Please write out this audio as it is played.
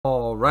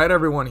Alright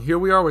everyone, here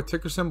we are with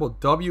ticker symbol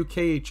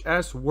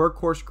WKHS,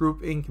 Workhorse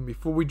Group Inc. And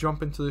before we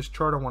jump into this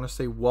chart, I want to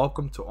say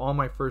welcome to all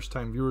my first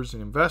time viewers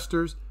and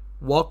investors.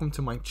 Welcome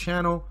to my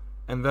channel,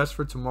 Invest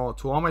for Tomorrow.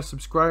 To all my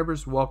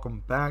subscribers,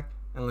 welcome back,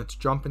 and let's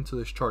jump into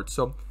this chart.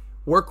 So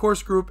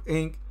Workhorse Group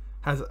Inc.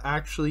 has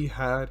actually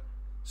had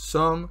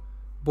some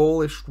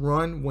bullish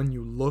run. When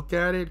you look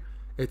at it,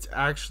 it's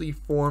actually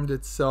formed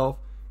itself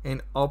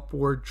an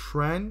upward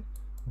trend,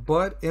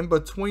 but in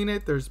between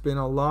it, there's been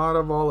a lot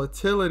of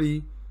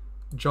volatility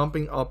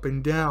jumping up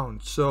and down.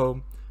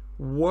 So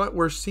what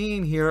we're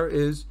seeing here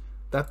is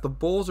that the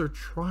bulls are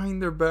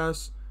trying their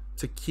best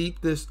to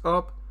keep this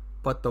up,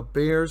 but the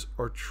bears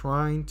are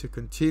trying to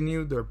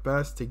continue their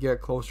best to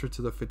get closer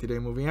to the 50-day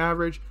moving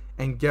average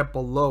and get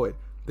below it.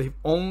 They've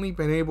only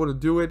been able to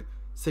do it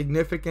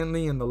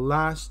significantly in the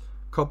last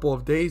couple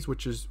of days,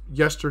 which is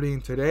yesterday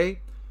and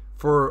today,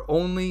 for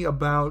only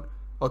about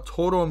a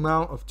total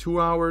amount of 2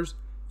 hours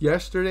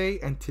yesterday,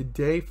 and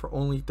today for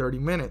only 30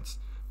 minutes.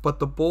 But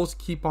the bulls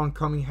keep on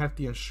coming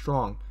hefty and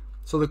strong.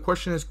 So the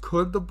question is,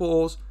 could the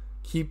bulls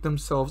keep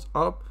themselves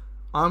up?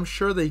 I'm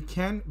sure they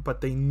can, but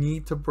they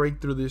need to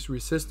break through these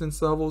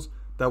resistance levels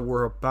that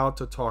we're about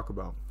to talk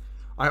about.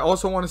 I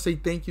also want to say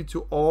thank you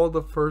to all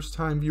the first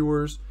time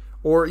viewers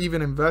or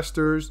even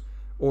investors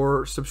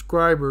or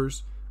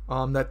subscribers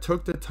that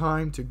took the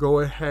time to go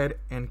ahead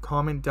and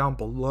comment down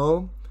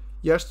below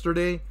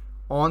yesterday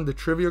on the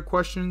trivia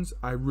questions.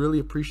 I really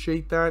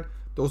appreciate that.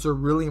 Those are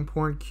really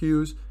important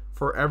cues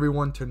for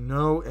everyone to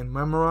know and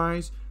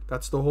memorize.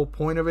 That's the whole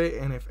point of it.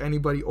 And if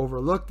anybody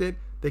overlooked it,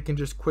 they can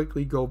just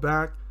quickly go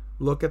back,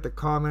 look at the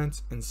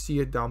comments, and see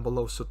it down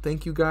below. So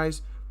thank you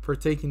guys for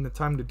taking the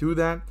time to do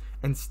that,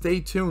 and stay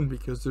tuned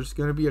because there's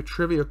going to be a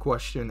trivia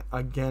question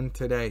again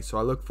today. So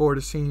I look forward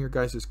to seeing your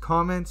guys'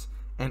 comments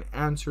and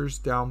answers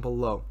down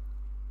below.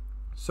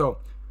 So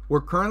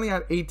we're currently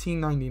at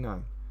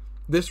 18.99.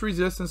 This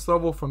resistance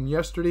level from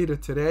yesterday to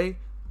today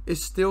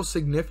is still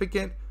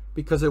significant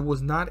because it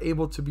was not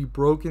able to be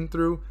broken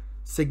through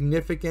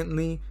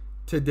significantly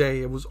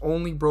today. It was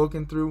only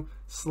broken through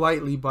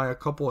slightly by a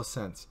couple of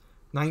cents.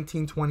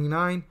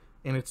 19.29,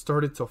 and it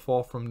started to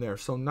fall from there.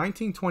 So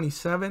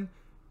 19.27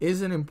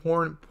 is an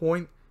important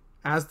point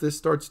as this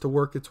starts to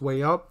work its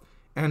way up,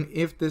 and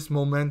if this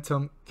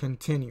momentum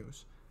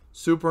continues.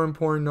 Super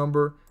important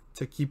number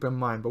to keep in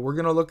mind. But we're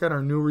going to look at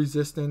our new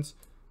resistance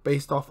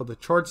based off of the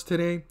charts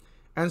today,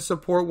 and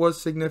support was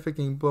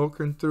significantly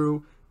broken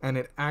through, and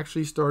it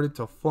actually started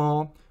to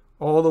fall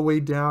all the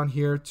way down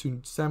here to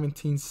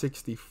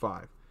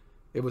 17.65.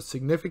 It was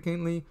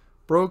significantly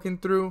broken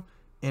through,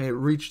 and it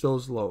reached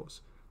those lows.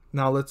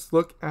 Now let's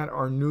look at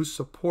our new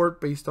support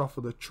based off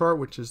of the chart,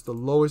 which is the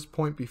lowest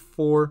point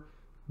before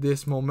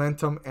this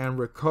momentum and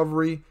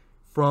recovery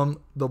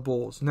from the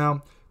bulls.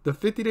 Now the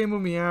 50-day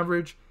moving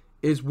average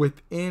is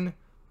within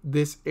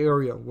this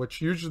area, which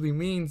usually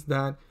means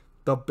that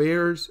the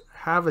bears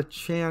have a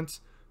chance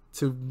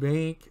to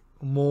make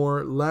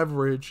more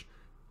leverage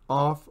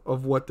off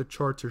of what the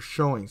charts are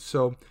showing.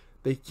 So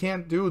they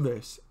can't do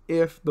this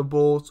if the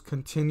bulls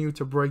continue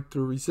to break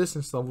through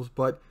resistance levels.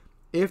 But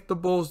if the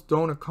bulls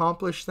don't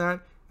accomplish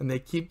that and they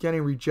keep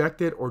getting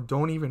rejected or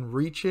don't even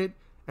reach it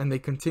and they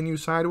continue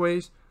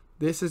sideways,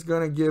 this is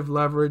going to give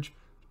leverage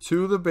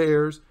to the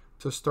bears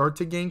to start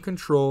to gain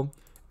control.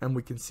 And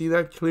we can see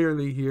that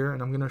clearly here,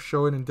 and I'm going to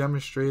show it and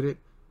demonstrate it.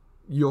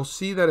 You'll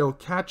see that it'll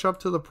catch up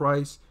to the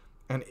price,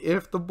 and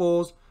if the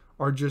bulls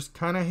are just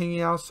kind of hanging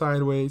out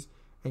sideways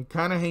and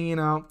kind of hanging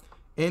out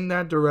in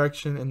that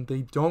direction and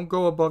they don't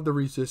go above the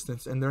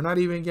resistance and they're not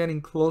even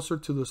getting closer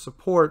to the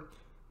support,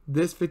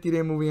 this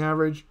 50-day moving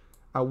average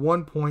at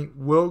one point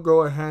will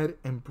go ahead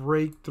and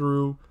break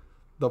through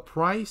the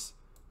price,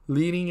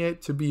 leading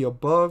it to be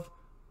above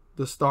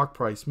the stock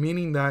price,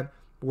 meaning that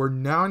we're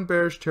now in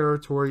bearish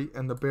territory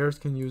and the bears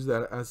can use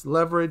that as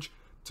leverage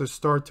to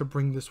start to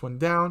bring this one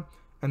down,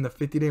 and the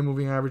 50-day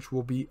moving average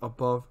will be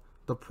above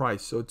the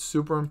price. So it's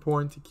super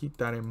important to keep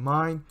that in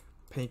mind,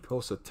 pay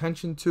close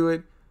attention to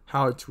it,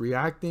 how it's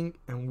reacting,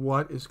 and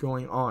what is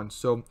going on.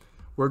 So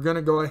we're going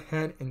to go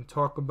ahead and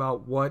talk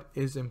about what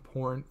is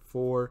important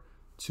for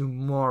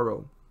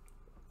tomorrow.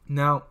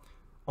 Now,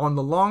 on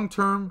the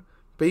long-term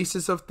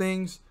basis of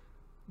things,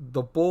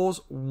 the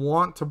bulls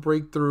want to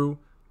break through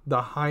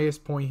the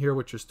highest point here,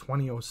 which is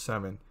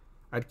 20.07.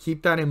 I'd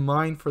keep that in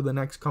mind for the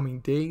next coming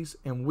days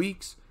and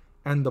weeks,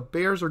 and the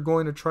bears are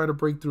going to try to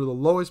break through the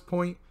lowest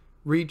point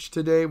reached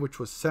today, which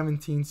was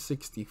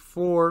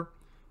 17.64,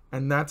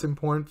 and that's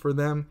important for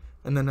them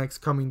in the next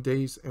coming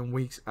days and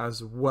weeks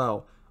as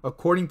well.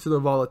 According to the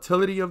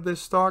volatility of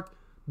this stock,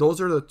 those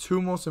are the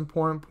two most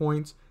important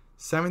points,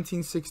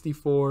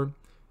 17.64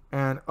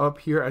 and up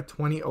here at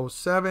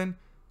 20.07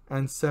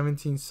 and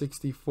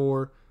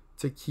 17.64,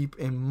 to keep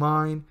in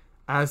mind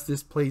as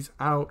this plays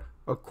out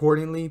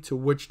accordingly to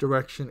which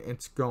direction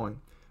it's going.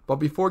 But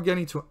before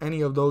getting to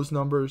any of those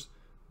numbers,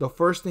 the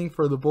first thing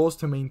for the bulls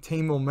to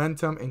maintain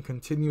momentum and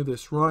continue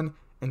this run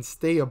and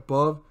stay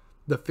above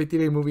the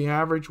 50-day moving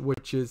average,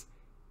 which is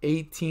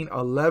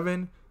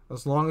 18.11.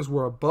 As long as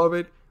we're above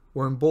it,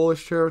 we're in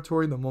bullish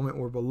territory. The moment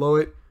we're below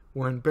it,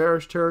 we're in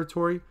bearish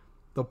territory.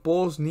 The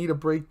bulls need to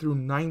break through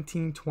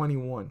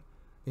 1921.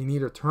 They need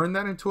to turn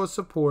that into a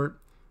support,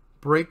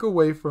 break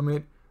away from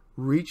it,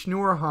 reach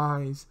newer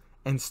highs,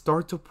 and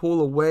start to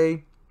pull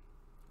away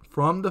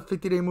from the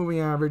 50-day moving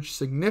average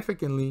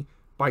significantly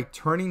by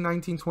turning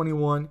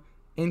 1921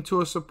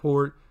 into a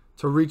support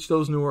to reach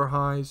those newer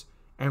highs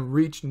and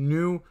reach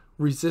new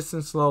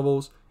resistance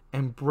levels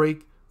and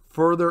break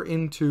further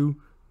into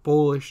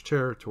bullish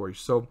territory.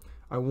 So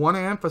I want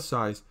to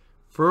emphasize,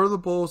 for the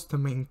bulls to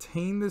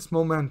maintain this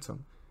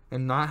momentum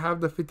and not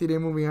have the 50-day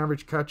moving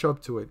average catch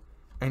up to it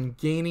and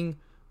gaining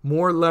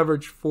more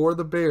leverage for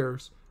the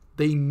bears,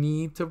 they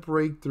need to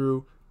break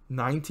through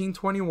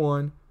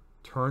 1921,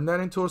 turn that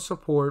into a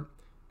support,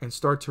 and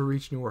start to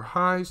reach newer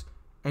highs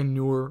and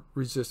newer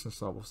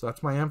resistance levels.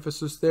 That's my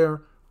emphasis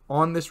there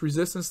on this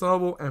resistance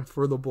level and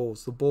for the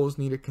bulls. The bulls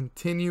need to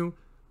continue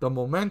the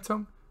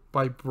momentum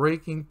by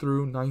breaking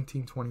through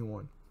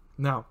 1921.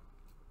 Now,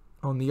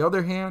 on the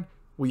other hand,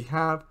 we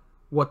have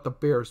what the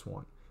bears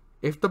want.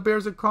 If the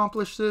bears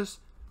accomplish this,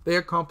 they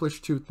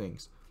accomplish two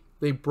things.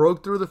 They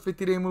broke through the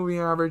 50-day moving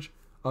average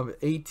of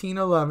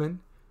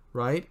 1811,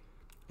 right?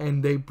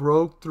 And they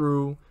broke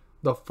through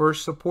the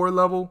first support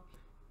level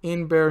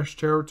in bearish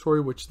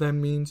territory, which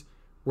then means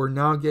we're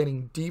now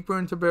getting deeper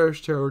into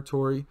bearish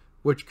territory,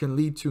 which can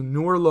lead to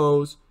newer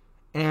lows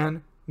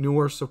and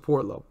newer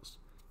support levels.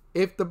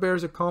 If the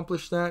bears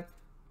accomplish that,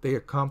 they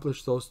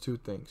accomplish those two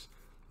things.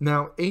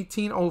 Now,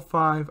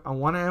 1805, I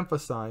want to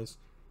emphasize,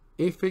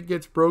 if it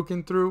gets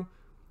broken through,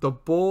 the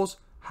bulls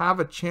have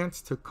a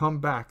chance to come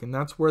back, and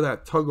that's where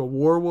that tug of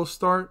war will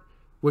start,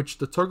 which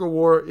the tug of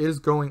war is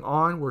going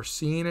on. We're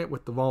seeing it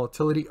with the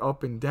volatility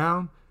up and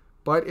down,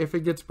 but if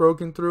it gets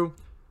broken through,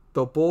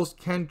 the bulls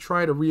can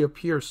try to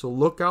reappear, so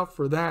look out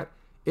for that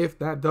if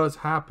that does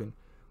happen.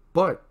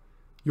 But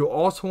you'll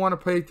also want to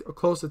pay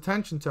close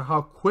attention to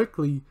how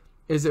quickly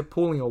is it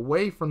pulling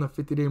away from the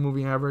 50-day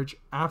moving average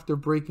after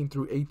breaking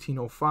through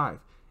 1805.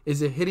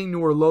 Is it hitting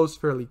newer lows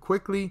fairly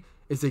quickly?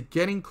 Is it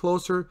getting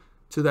closer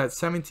to that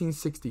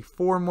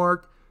 1764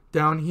 mark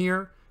down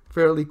here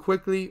fairly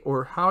quickly?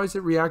 Or how is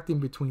it reacting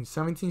between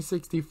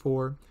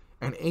 1764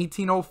 and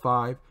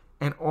 1805?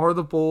 And are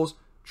the bulls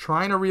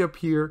trying to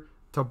reappear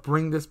to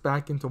bring this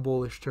back into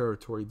bullish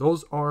territory?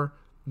 Those are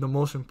the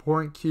most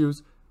important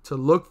cues to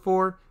look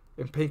for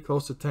and pay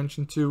close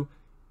attention to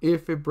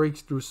if it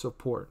breaks through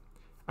support.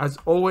 As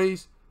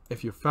always,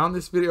 if you found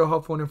this video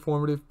helpful and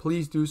informative,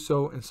 please do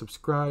so and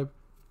subscribe.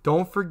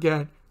 Don't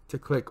forget to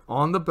click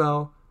on the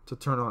bell to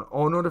turn on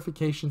all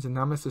notifications and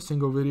not miss a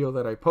single video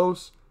that I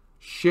post.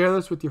 Share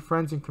this with your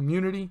friends and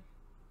community,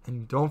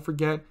 and don't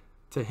forget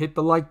to hit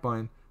the like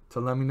button to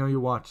let me know you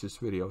watched this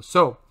video.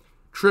 So,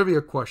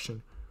 trivia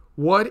question.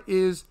 What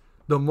is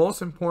the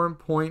most important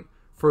point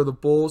for the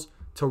bulls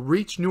to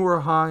reach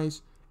newer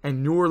highs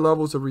and newer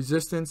levels of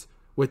resistance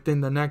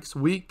within the next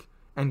week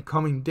and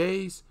coming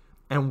days?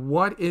 And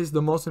what is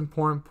the most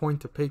important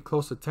point to pay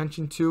close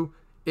attention to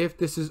if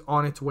this is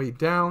on its way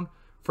down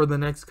for the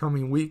next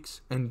coming weeks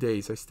and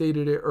days? I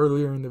stated it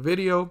earlier in the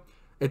video.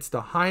 It's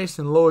the highest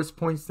and lowest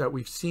points that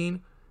we've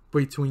seen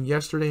between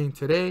yesterday and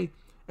today.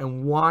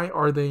 And why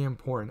are they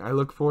important? I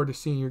look forward to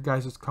seeing your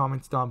guys'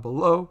 comments down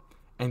below.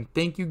 And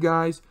thank you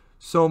guys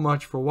so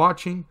much for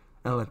watching.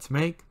 And let's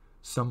make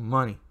some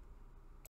money.